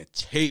of like a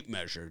tape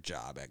measure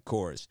job at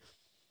Coors,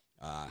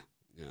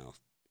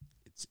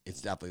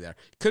 it's definitely there.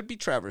 Could be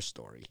Trevor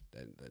Story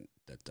that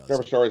does.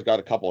 Trevor Story's got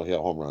a couple of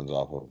home runs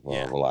off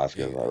of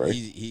Velasquez already.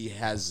 He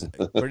has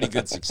pretty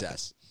good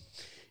success,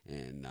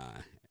 and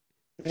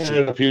there's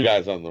a few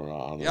guys on the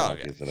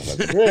Rockies that have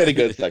had pretty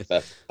good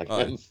success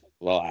against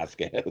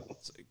Velasquez.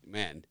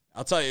 Man,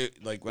 I'll tell you,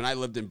 like when I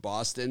lived in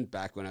Boston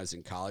back when I was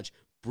in college,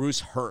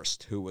 Bruce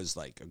Hurst, who was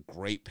like a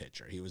great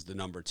pitcher, he was the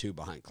number 2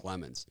 behind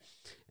Clemens,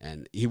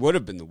 and he would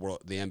have been the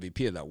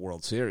MVP of that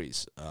World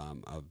Series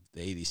of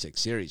the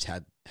 '86 series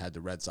had the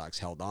Red Sox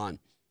held on.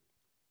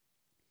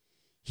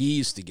 He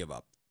used to give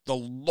up the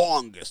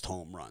longest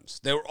home runs.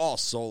 They were all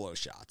solo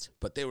shots,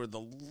 but they were the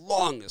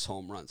longest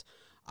home runs.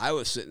 I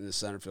was sitting in the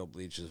center field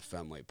bleachers at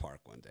Fenway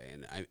Park one day,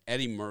 and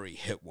Eddie Murray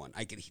hit one.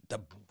 I could hear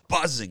the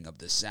buzzing of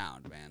the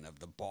sound, man, of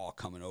the ball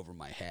coming over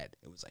my head.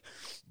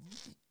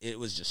 It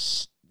was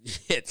just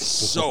hit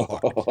so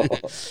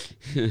hard.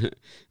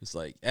 It's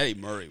like Eddie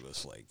Murray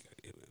was like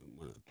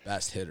one of the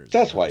best hitters.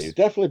 That's why you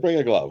definitely bring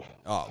a glove.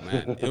 Oh,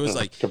 man. It was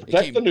like to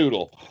protect the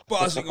noodle.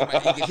 Buzzing over my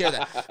head. You could hear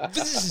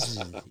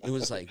that. It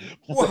was like,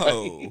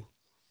 whoa.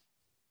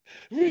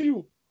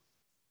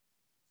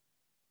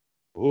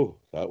 Oh,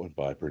 that went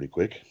by pretty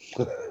quick.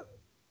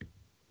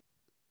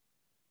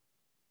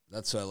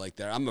 That's what I like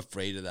there. I'm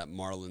afraid of that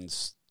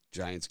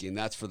Marlins-Giants game.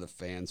 That's for the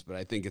fans, but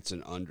I think it's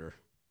an under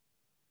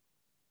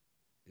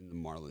in the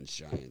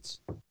Marlins-Giants.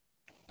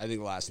 I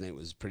think last night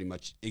was pretty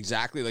much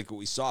exactly like what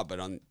we saw, but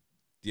on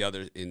the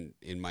other in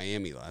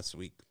Miami last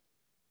week.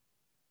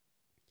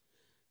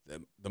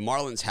 The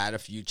Marlins had a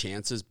few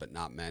chances, but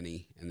not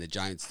many, and the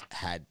Giants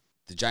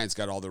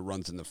got all their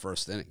runs in the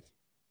first inning.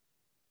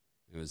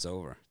 It was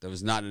over. There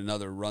was not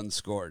another run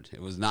scored.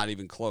 It was not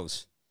even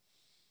close.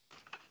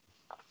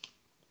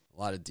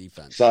 A lot of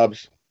defense.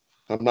 Subs.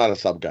 I'm not a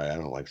sub guy. I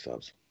don't like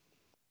subs.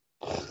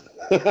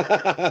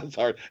 It's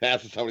hard to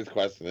answer somebody's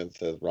question and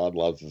says Rod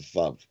loves his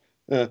subs.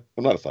 I'm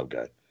not a sub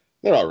guy.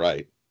 They're all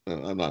right.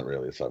 I'm not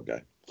really a sub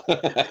guy.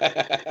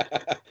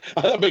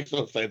 That makes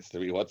no sense to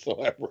me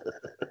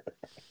whatsoever.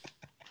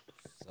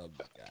 Sub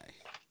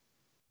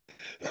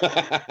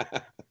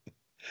guy.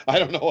 I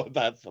don't know what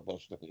that's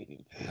supposed to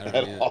mean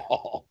at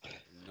all.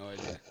 No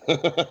idea.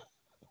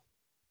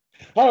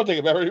 I don't think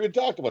I've ever even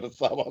talked about a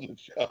sub on the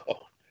show.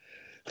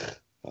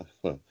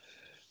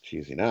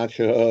 Cheesy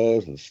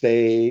nachos and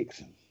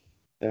steaks.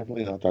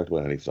 Definitely not talked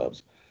about any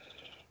subs.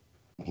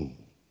 Well,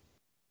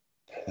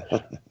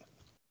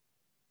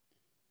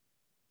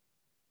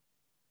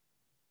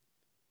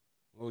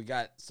 we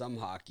got some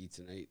hockey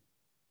tonight.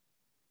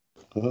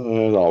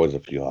 There's always a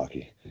few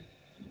hockey.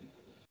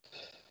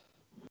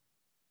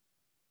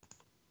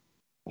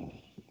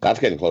 That's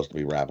getting close to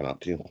be wrapping up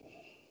too.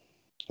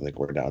 I think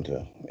we're down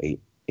to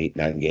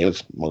 9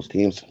 games, most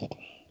teams.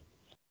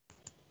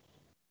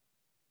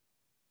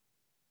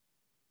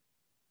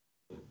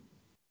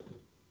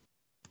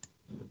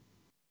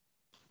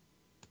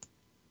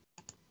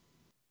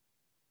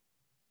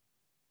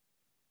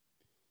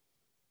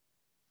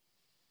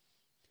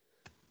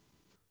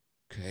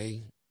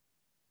 Okay.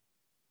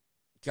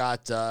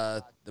 Got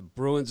the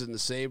Bruins and the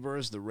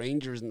Sabres, the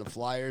Rangers and the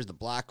Flyers, the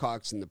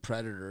Blackhawks and the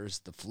Predators,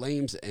 the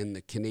Flames and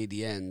the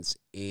Canadiens,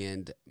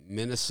 and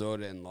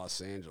Minnesota and Los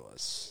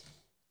Angeles.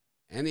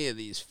 Any of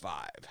these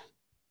 5?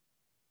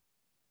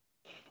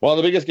 Well,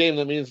 the biggest game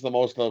that means the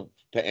most to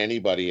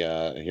anybody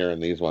here in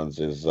these ones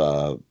is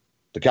the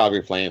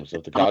Calgary Flames.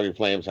 If the Calgary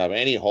Flames have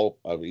any hope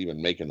of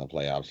even making the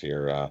playoffs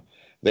here,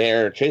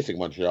 they're chasing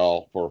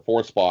Montreal for a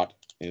 4th spot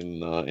in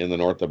the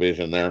North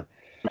Division there.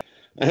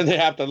 And they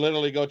have to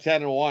literally go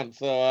 10-1.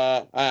 So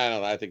I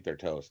don't know. I think they're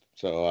toast.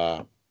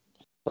 So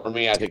for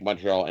me, I think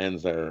Montreal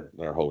ends their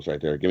hopes right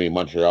there. Give me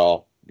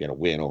Montreal, get a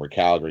win over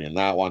Calgary in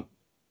that one.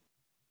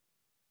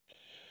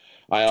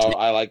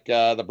 I like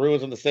the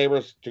Bruins and the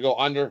Sabres to go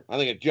under. I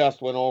think it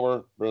just went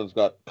over. Bruins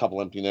got a couple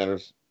empty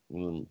netters,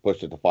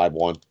 pushed it to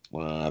 5-1.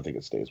 I think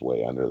it stays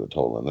way under the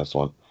total in this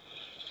one.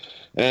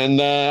 And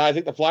I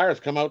think the Flyers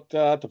come out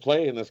to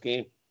play in this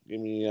game.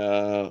 Give me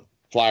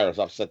Flyers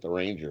upset the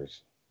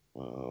Rangers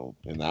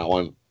in that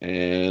one.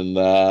 And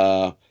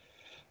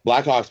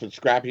Blackhawks been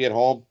scrappy at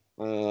home.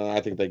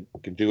 I think they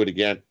can do it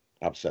again.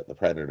 Upset the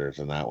Predators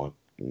in that one.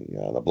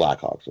 The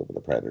Blackhawks over the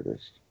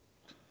Predators.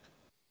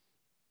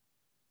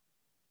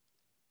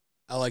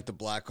 I like the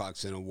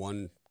Blackhawks in a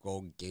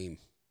 1-goal game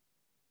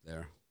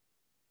there.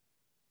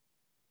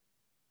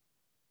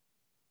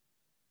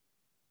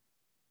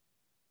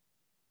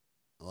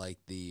 I like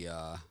the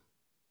I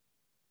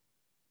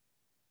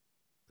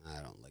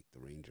don't like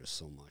the Rangers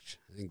so much.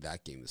 I think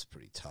that game is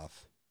pretty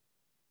tough.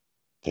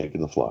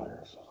 Taking the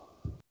Flyers.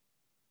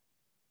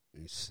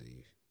 Let me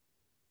see.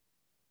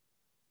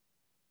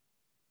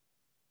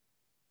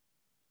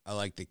 I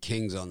like the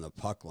Kings on the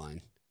puck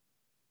line.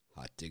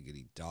 Hot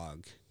diggity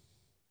dog.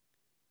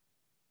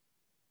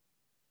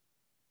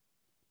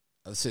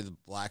 I would say the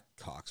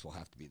Blackhawks will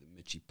have to be the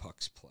Mitchie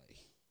Pucks play.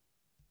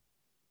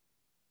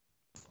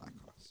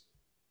 Blackhawks.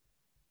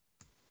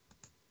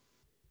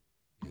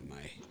 And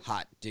my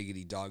hot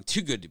diggity dog,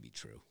 too good to be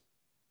true.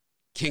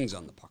 Kings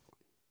on the puck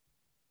line.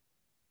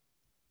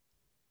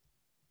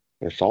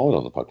 They're solid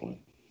on the puck line.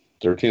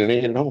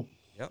 13-8 at home.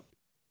 Yep.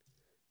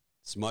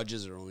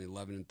 Smudges are only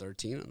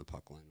 11-13 on the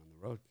puck line on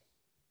the road.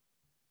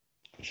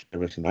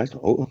 It's a nice.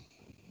 Oh,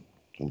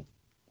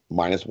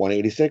 minus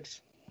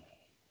 186.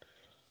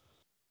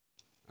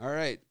 All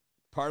right.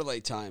 Parlay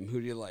time. Who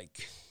do you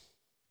like?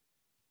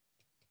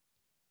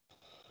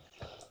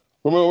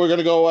 We're going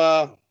to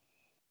go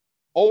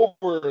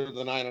over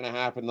the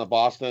 9.5 in the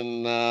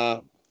Boston,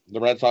 the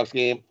Red Sox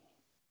game.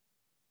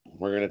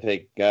 We're going to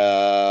take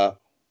the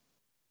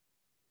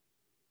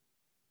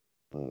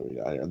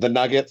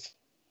Nuggets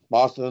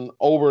Boston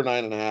over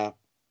 9.5.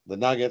 The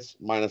Nuggets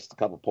minus a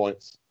couple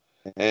points.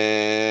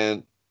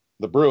 And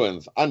the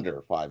Bruins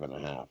under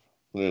 5.5.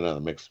 Another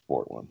mixed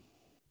sport one.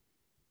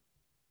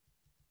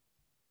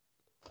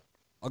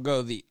 I'll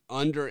go the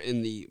under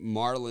in the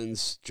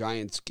Marlins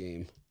Giants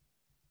game.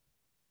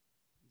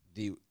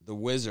 The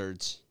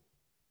Wizards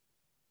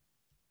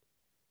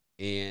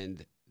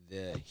and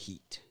the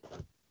Heat.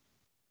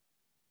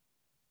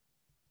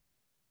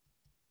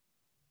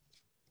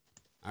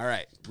 All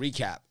right,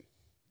 recap.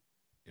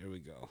 Here we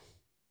go.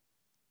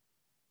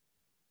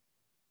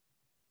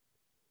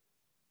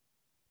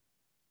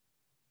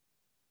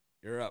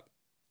 You're up.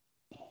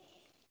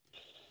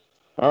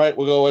 All right,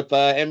 we'll go with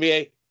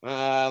NBA.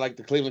 I like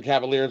the Cleveland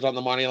Cavaliers on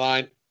the money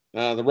line.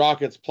 The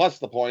Rockets plus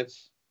the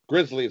points.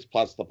 Grizzlies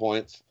plus the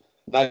points.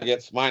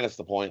 Nuggets minus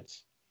the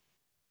points.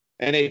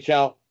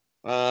 NHL,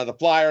 the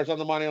Flyers on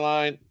the money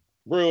line.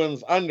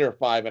 Bruins under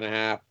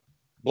 5.5.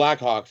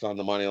 Blackhawks on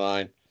the money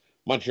line.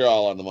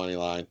 Montreal on the money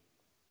line.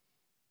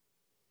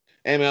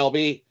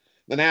 MLB,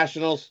 the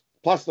Nationals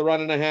plus the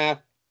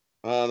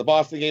 1.5. The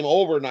Boston game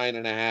over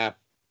 9.5.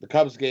 The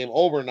Cubs game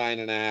over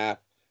 9.5.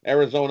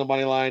 Arizona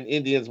money line.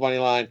 Indians money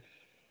line.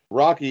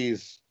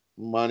 Rockies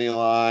money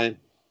line.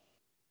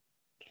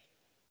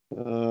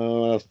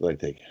 What else did I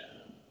take?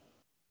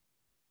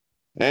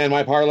 And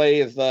my parlay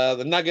is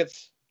the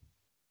Nuggets.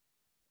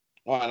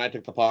 Oh, and I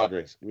took the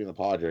Padres. Give me the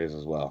Padres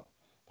as well.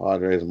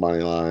 Padres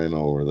money line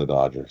over the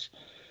Dodgers.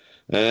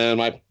 And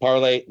my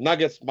parlay,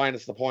 Nuggets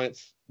minus the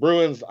points.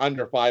 Bruins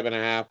under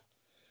 5.5.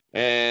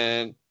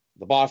 And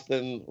the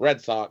Boston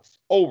Red Sox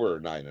over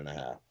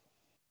 9.5.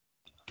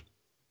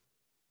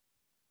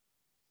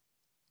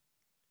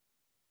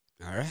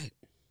 All right.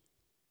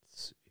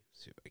 Let's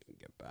see if I can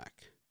get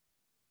back.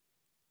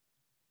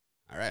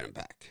 All right, I'm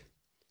back.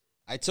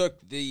 I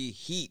took the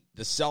Heat,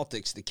 the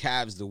Celtics, the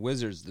Cavs, the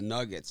Wizards, the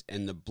Nuggets,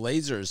 and the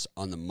Blazers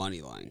on the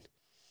money line.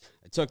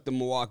 I took the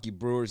Milwaukee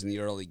Brewers in the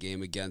early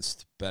game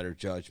against better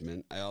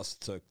judgment. I also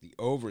took the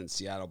over in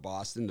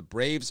Seattle-Boston, the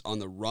Braves on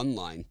the run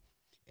line,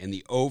 and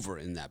the over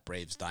in that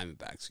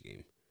Braves-Diamondbacks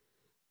game.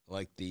 I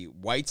like the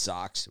White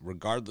Sox,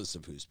 regardless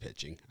of who's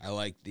pitching. I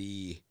like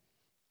the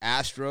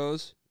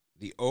Astros,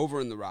 the over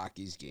in the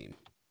Rockies game,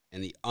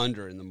 and the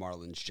under in the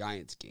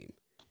Marlins-Giants game.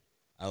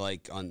 I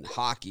like on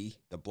hockey,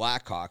 the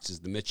Blackhawks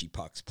is the Mitchie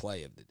Pucks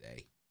play of the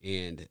day.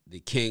 And the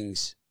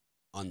Kings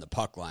on the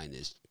puck line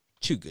is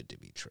too good to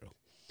be true.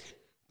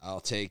 I'll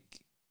take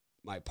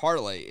my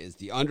parlay is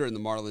the under in the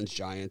Marlins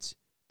Giants,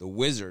 the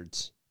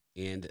Wizards,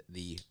 and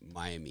the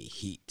Miami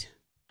Heat.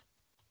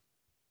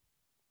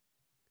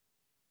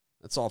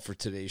 That's all for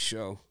today's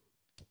show.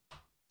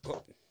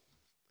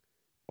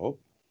 Oh.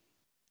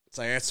 It's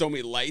like I got so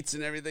many lights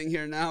and everything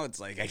here now. It's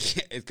like I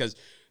can't, because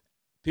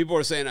people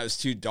were saying I was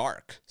too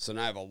dark. So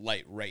now I have a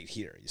light right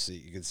here.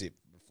 You can see it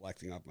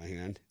reflecting off my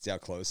hand. See how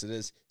close it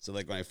is? So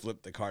like when I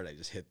flip the card, I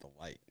just hit the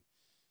light.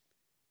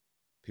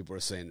 People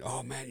are saying,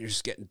 oh man, you're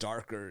just getting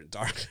darker and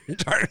darker and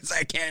darker. So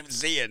I can't even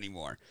see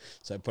anymore.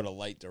 So I put a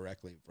light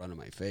directly in front of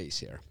my face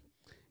here.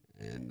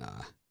 And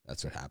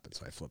that's what happens.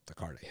 So I flip the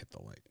card, I hit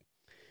the light.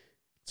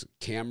 It's a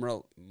camera,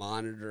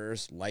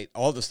 monitors, light,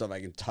 all the stuff.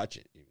 I can touch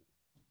it. You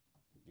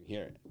can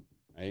hear it,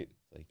 right?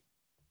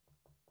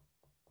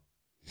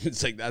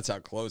 It's like that's how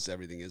close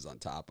everything is on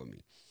top of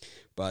me.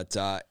 But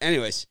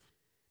anyways,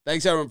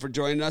 thanks everyone for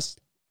joining us.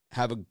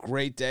 Have a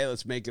great day.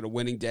 Let's make it a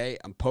winning day.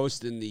 I'm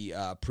posting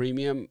the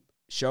premium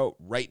show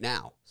right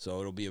now, so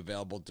it'll be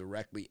available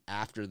directly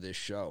after this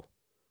show.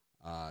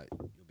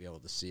 You'll be able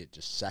to see it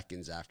just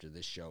seconds after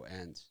this show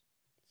ends.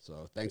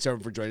 So thanks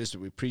everyone for joining us.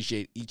 We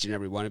appreciate each and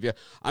every one of you.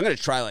 I'm going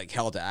to try like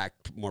hell to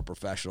act more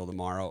professional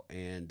tomorrow,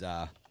 and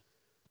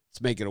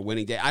let's make it a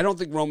winning day. I don't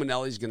think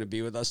Romanelli's going to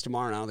be with us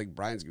tomorrow, and I don't think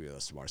Brian's going to be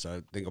with us tomorrow. So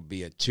I think it'll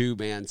be a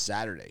two-man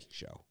Saturday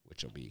show,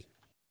 which will be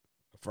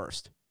a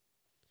first.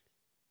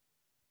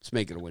 Let's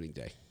make it a winning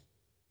day.